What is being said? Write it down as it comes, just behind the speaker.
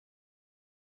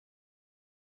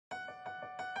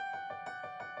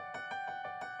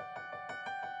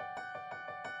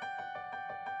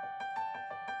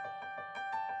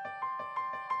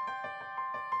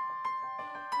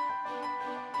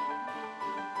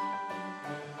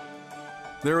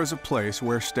there is a place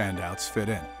where standouts fit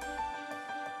in.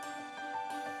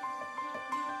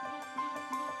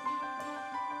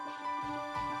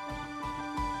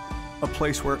 A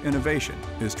place where innovation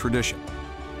is tradition.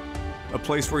 A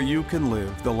place where you can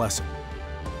live the lesson.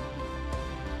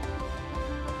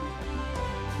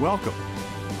 Welcome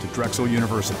to Drexel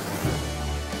University.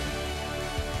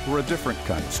 We're a different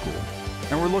kind of school,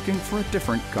 and we're looking for a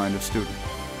different kind of student.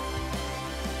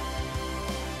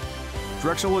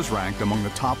 Drexel is ranked among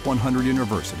the top 100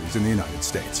 universities in the United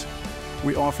States.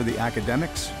 We offer the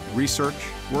academics, research,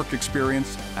 work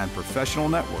experience, and professional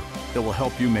network that will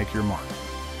help you make your mark.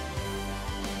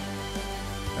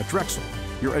 At Drexel,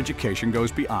 your education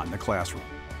goes beyond the classroom.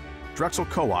 Drexel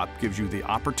Co-op gives you the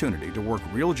opportunity to work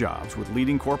real jobs with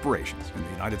leading corporations in the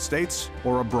United States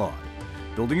or abroad,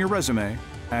 building your resume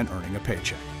and earning a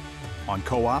paycheck. On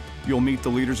Co-op, you'll meet the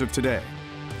leaders of today,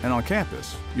 and on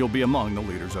campus, you'll be among the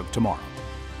leaders of tomorrow.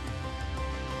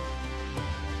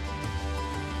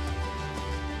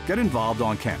 Get involved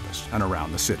on campus and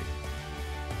around the city.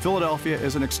 Philadelphia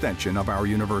is an extension of our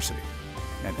university,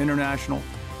 an international,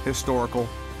 historical,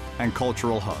 and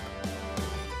cultural hub.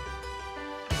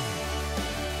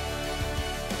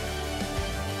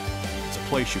 It's a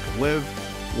place you can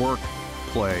live, work,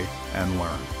 play, and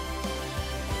learn.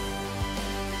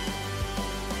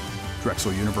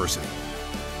 Drexel University.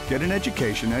 Get an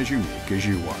education as unique as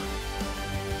you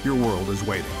are. Your world is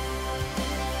waiting.